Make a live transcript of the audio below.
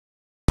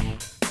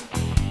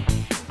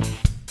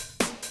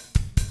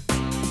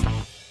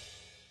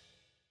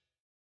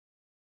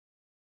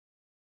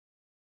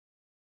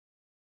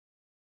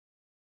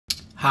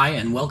Hi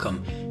and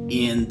welcome.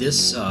 In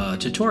this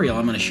tutorial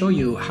I'm going to show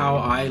you how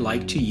I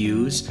like to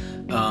use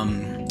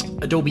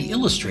Adobe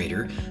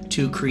Illustrator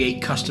to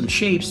create custom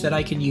shapes that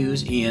I can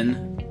use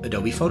in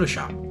Adobe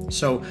Photoshop.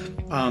 So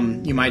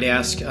you might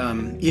ask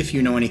if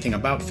you know anything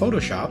about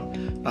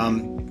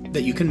Photoshop,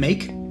 that you can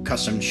make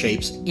custom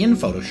shapes in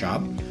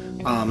Photoshop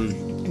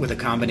with a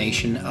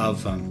combination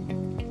of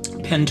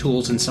pen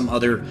tools and some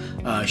other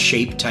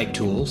shape type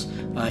tools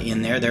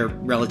in there. They're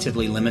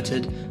relatively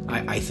limited,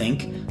 I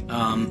think.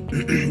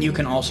 You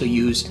can also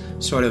use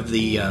sort of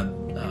the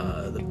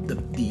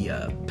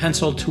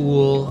pencil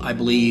tool, I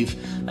believe,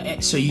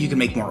 so you can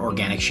make more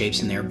organic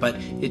shapes in there, but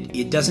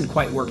it doesn't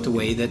quite work the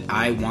way that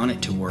I want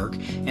it to work.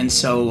 And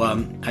so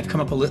I've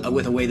come up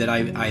with a way that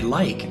I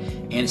like,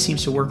 and it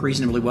seems to work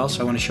reasonably well,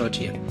 so I want to show it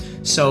to you.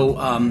 So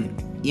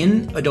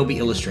in Adobe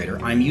Illustrator,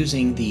 I'm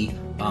using the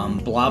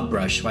blob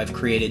brush. So I've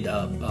created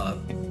a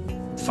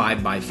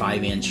 5 by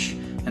 5 inch,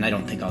 and I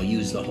don't think I'll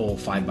use the whole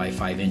 5 by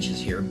 5 inches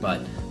here,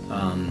 but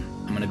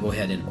I'm going to go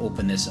ahead and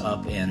open this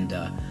up and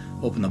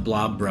open the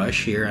blob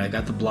brush here. I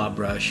got the blob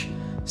brush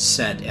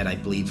set at, I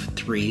believe,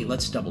 3.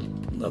 Let's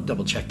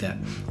double check that.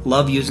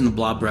 Love using the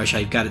blob brush.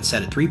 I've got it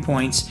set at 3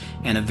 points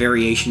and a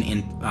variation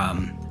in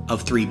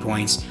of 3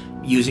 points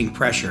using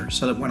pressure,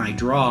 so that when I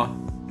draw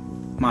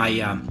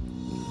my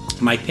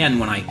my pen,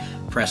 when I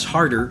press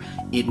harder,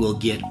 it will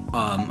get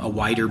a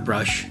wider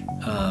brush,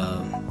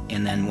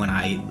 and then when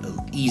I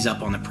ease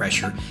up on the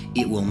pressure,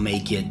 it will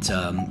make it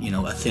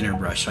a thinner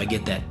brush. So I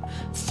get that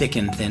thick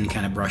and thin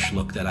kind of brush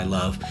look that I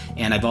love.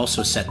 And I've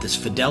also set this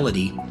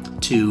fidelity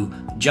to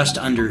just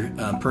under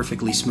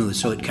perfectly smooth,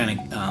 so it kind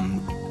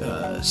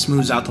of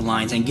smooths out the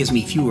lines and gives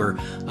me fewer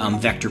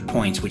vector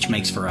points, which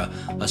makes for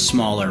a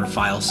smaller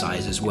file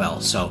size as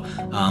well. So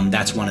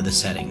that's one of the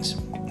settings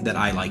that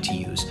I like to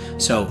use.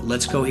 So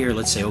let's go here,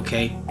 let's say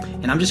okay,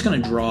 and I'm just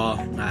going to draw.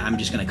 I'm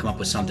just going to come up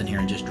with something here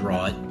and just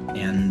draw it,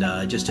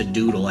 and just a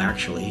doodle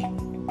actually,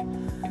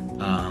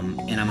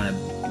 and I'm going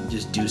to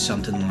just do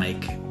something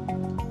like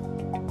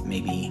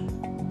maybe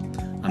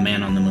a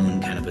man on the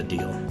moon kind of a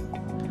deal.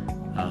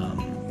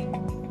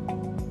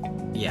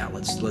 Yeah,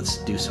 let's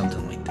do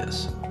something like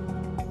this.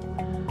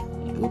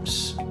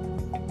 Oops,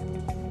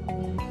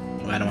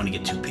 I don't want to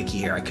get too picky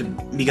here. I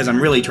could, because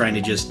I'm really trying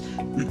to just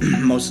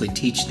mostly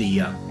teach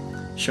the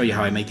show you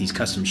how I make these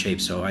custom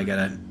shapes, so I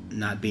gotta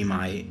not be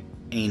my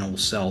anal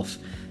self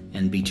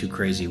and be too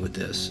crazy with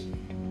this.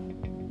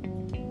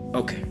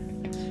 Okay,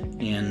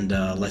 and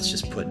let's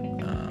just put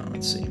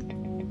let's see,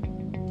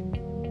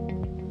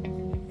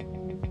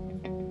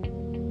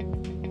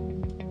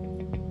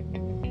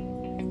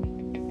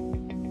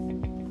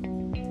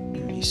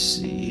 let me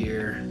see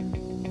here.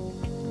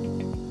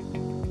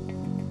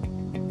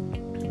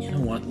 You know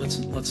what, let's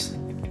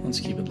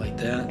keep it like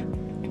that.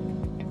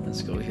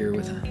 Let's go here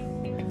with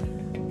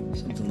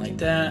something like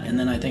that, and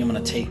then I think I'm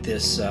going to take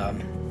this, well,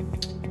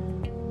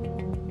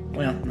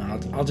 no,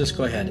 I'll just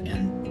go ahead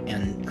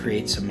and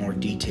create some more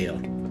detail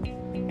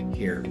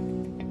here.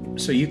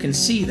 So you can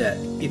see that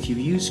if you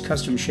use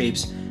custom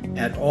shapes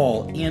at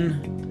all in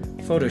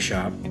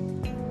Photoshop,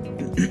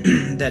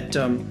 that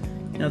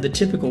the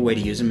typical way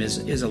to use them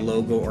is a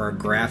logo or a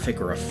graphic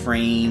or a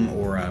frame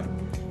or a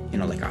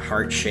like a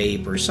heart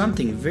shape or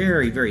something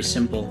very, very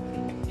simple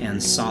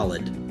and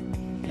solid.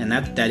 And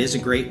that is a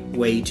great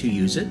way to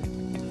use it,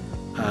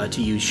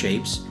 to use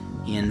shapes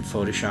in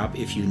Photoshop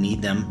if you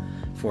need them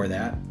for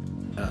that.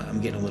 I'm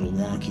getting a little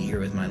wonky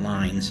here with my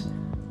lines.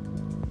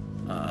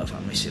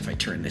 Let me see if I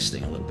turn this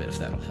thing a little bit, if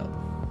that'll help.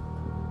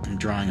 I'm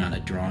drawing on a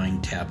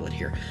drawing tablet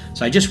here.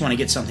 So I just want to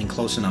get something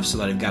close enough so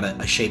that I've got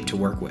a shape to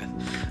work with.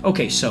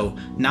 Okay, so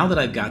now that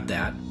I've got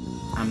that,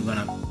 I'm going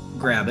to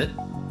grab it,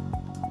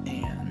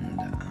 and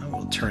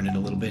we'll turn it a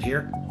little bit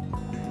here.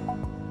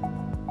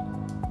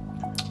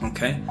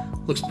 Okay.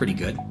 Looks pretty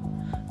good.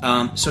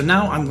 So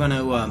now I'm going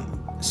to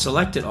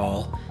select it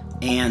all,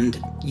 and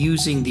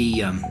using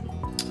the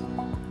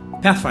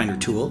Pathfinder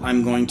tool,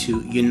 I'm going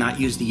to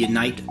use the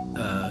Unite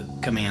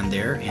command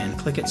there and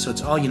click it, so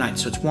it's all united.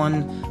 So it's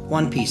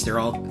one piece. They're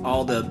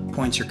all the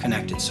points are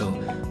connected, so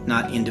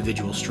not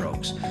individual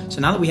strokes.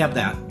 So now that we have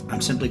that,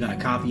 I'm simply going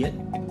to copy it.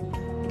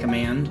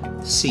 Command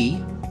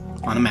C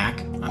on a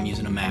Mac. I'm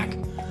using a Mac.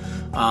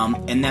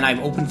 And then I've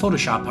opened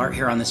Photoshop right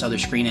here on this other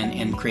screen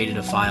and created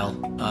a file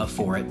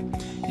for it.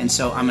 And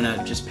so I'm going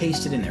to just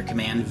paste it in there,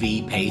 Command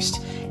V,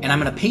 paste, and I'm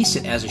going to paste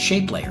it as a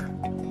shape layer.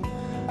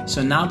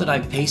 So now that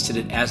I've pasted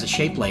it as a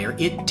shape layer,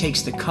 it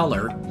takes the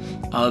color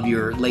of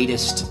your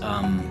latest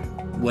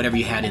whatever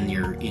you had in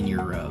your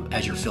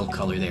as your fill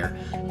color there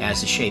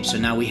as a shape. So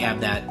now we have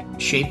that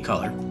shape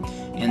color,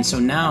 and so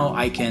now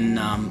I can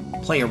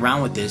play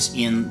around with this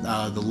in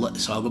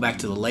so I'll go back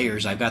to the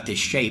layers. I've got this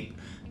shape.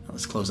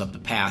 Let's close up the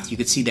path. You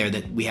can see there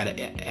that we had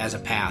it as a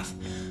path.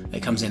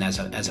 It comes in as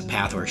a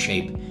path or a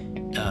shape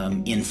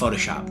in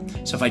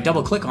Photoshop. So if I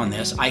double click on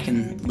this, I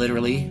can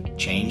literally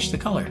change the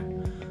color.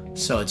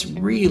 So it's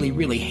really,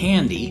 really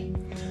handy,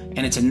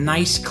 and it's a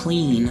nice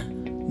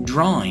clean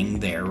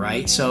drawing there,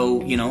 right?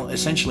 So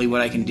essentially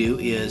what I can do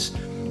is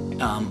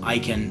I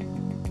can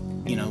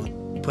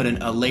put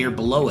a layer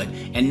below it.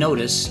 And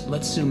notice,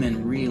 let's zoom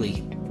in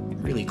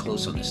really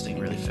close on this thing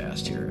really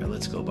fast here.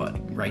 Let's go about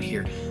right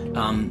here.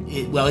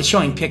 Well, it's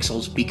showing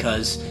pixels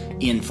because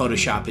in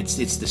Photoshop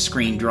it's the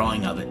screen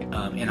drawing of it,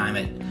 and I'm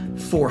at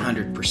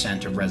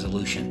 400% of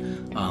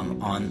resolution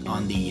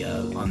on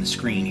the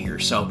screen here.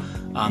 So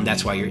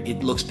that's why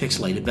it looks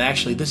pixelated. But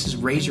actually, this is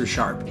razor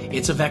sharp.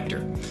 It's a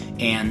vector,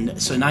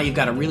 and so now you've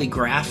got a really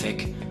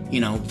graphic,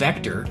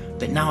 vector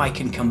that now I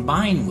can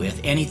combine with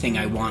anything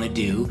I want to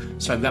do.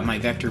 So I've got my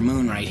vector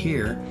moon right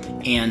here,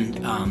 and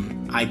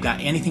I've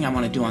got anything I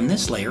want to do on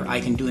this layer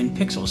I can do in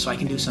pixels. So I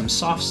can do some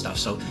soft stuff.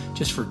 So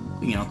just for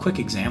a quick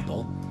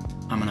example,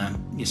 I'm gonna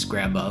just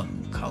grab a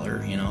color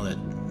that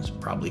is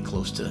probably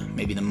close to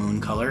maybe the moon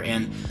color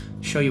and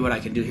show you what I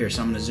can do here.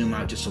 So I'm gonna zoom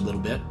out just a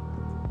little bit,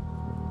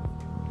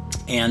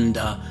 and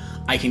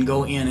I can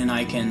go in and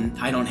I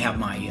don't have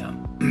my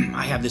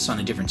I have this on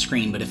a different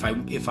screen, but if I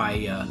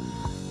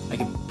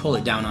can pull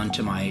it down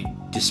onto my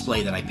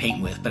display that I paint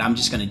with, but I'm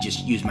just going to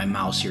use my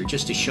mouse here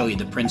just to show you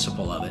the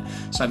principle of it.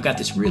 So I've got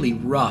this really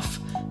rough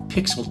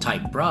pixel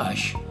type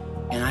brush,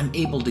 and I'm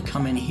able to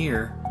come in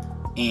here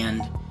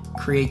and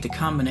create the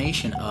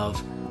combination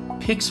of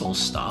pixel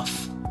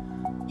stuff,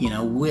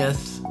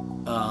 with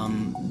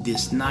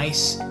this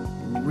nice,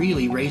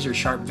 really razor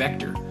sharp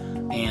vector,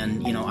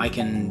 and I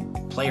can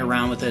play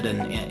around with it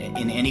and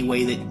in any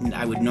way that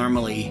I would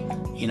normally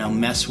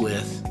mess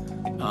with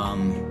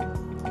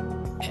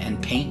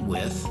and paint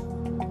with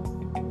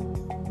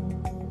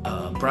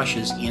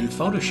brushes in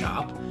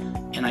Photoshop,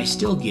 and I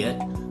still get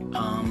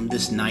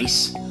this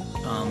nice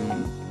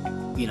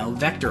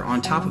vector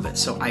on top of it.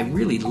 So I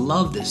really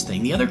love this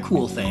thing. The other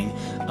cool thing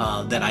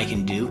that I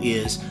can do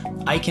is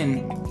I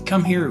can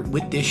come here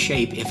with this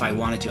shape if I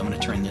wanted to. I'm going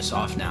to turn this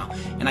off now,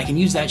 and I can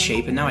use that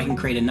shape, and now I can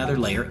create another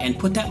layer and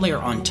put that layer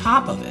on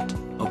top of it.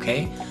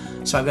 Okay,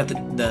 so I've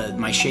got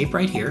my shape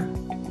right here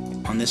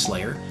on this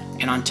layer,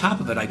 and on top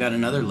of it I got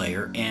another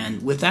layer,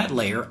 and with that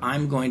layer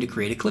I'm going to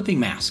create a clipping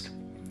mask.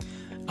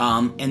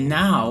 And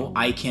now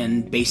I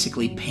can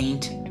basically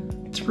paint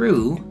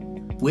through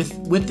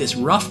with this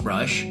rough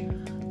brush.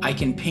 I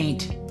can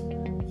paint,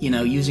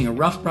 using a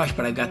rough brush,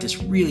 but I've got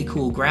this really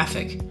cool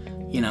graphic,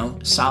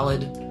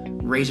 solid,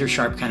 razor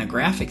sharp kind of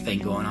graphic thing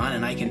going on,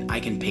 and I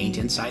can paint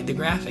inside the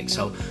graphic.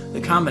 So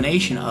the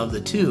combination of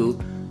the two,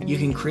 you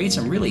can create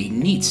some really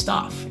neat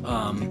stuff.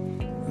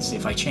 Let's see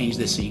if I change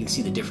this so you can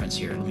see the difference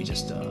here. Let me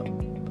just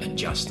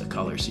adjust the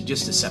color so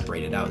just to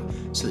separate it out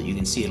so that you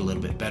can see it a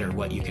little bit better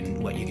what you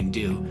can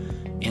do.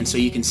 And so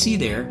you can see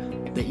there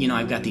that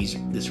I've got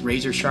this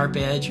razor sharp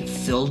edge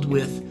filled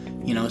with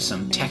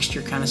some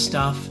texture kind of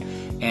stuff,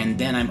 and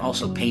then I'm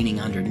also painting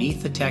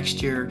underneath the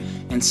texture,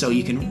 and so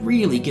you can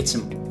really get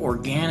some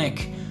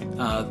organic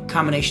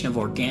combination of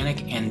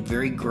organic and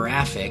very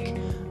graphic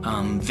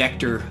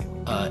vector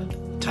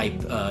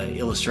type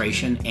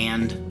illustration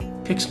and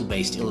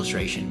pixel-based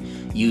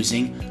illustration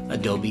using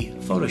Adobe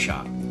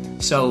Photoshop.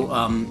 So,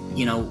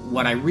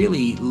 what I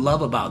really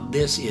love about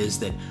this is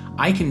that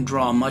I can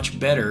draw much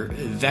better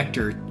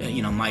vector,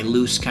 my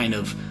loose kind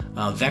of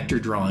vector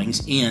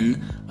drawings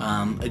in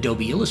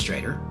Adobe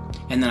Illustrator,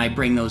 and then I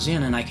bring those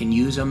in and I can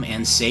use them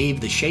and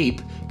save the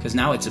shape, because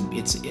now it's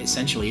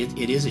essentially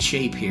it is a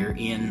shape here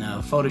in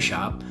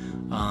Photoshop,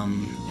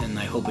 and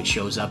I hope it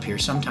shows up here.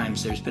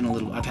 Sometimes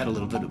I've had a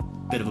little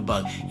bit of a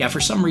bug. Yeah, for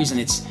some reason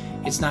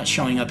it's not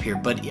showing up here,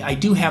 but I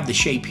do have the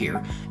shape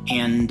here,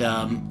 and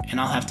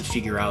I'll have to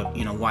figure out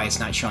why it's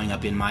not showing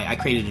up in I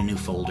created a new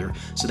folder,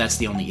 so that's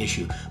the only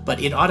issue.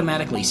 But it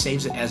automatically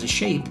saves it as a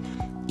shape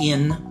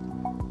in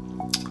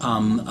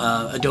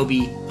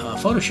Adobe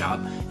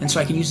Photoshop, and so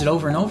I can use it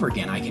over and over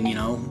again. I can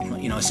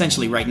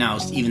essentially right now,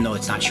 even though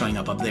it's not showing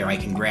up there, I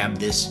can grab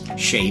this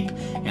shape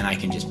and I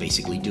can just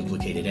basically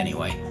duplicate it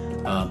anyway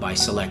by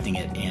selecting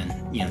it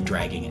and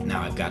dragging it.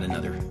 Now I've got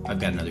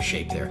another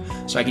shape there,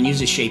 so I can use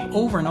this shape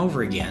over and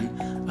over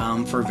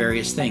again for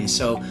various things.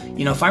 So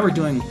if I were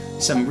doing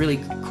some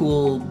really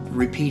cool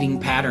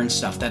repeating pattern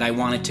stuff that I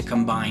wanted to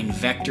combine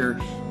vector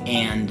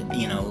and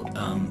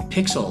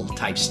pixel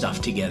type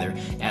stuff together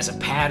as a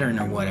pattern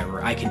or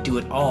whatever, I can do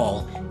it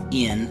all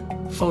in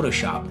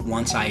Photoshop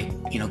once I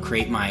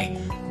create my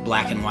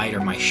black and white or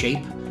my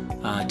shape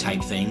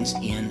type things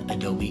in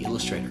Adobe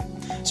Illustrator.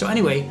 So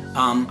anyway,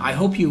 I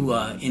hope you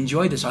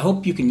enjoy this. I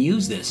hope you can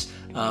use this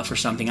for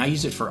something. I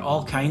use it for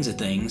all kinds of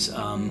things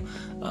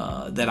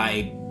that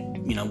I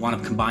want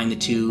to combine the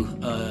two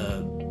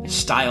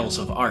styles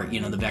of art,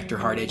 the vector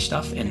hard edge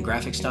stuff and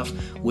graphic stuff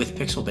with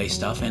pixel based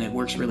stuff, and it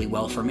works really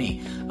well for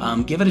me.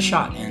 Give it a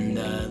shot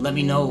and let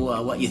me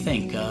know what you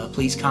think.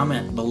 Please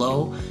comment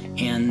below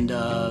and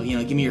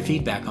give me your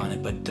feedback on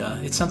it, but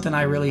it's something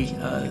I really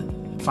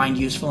find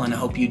useful, and I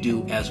hope you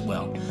do as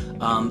well.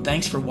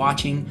 Thanks for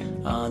watching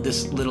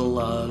this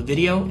little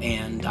video,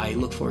 and I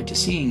look forward to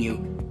seeing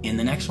you in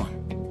the next one.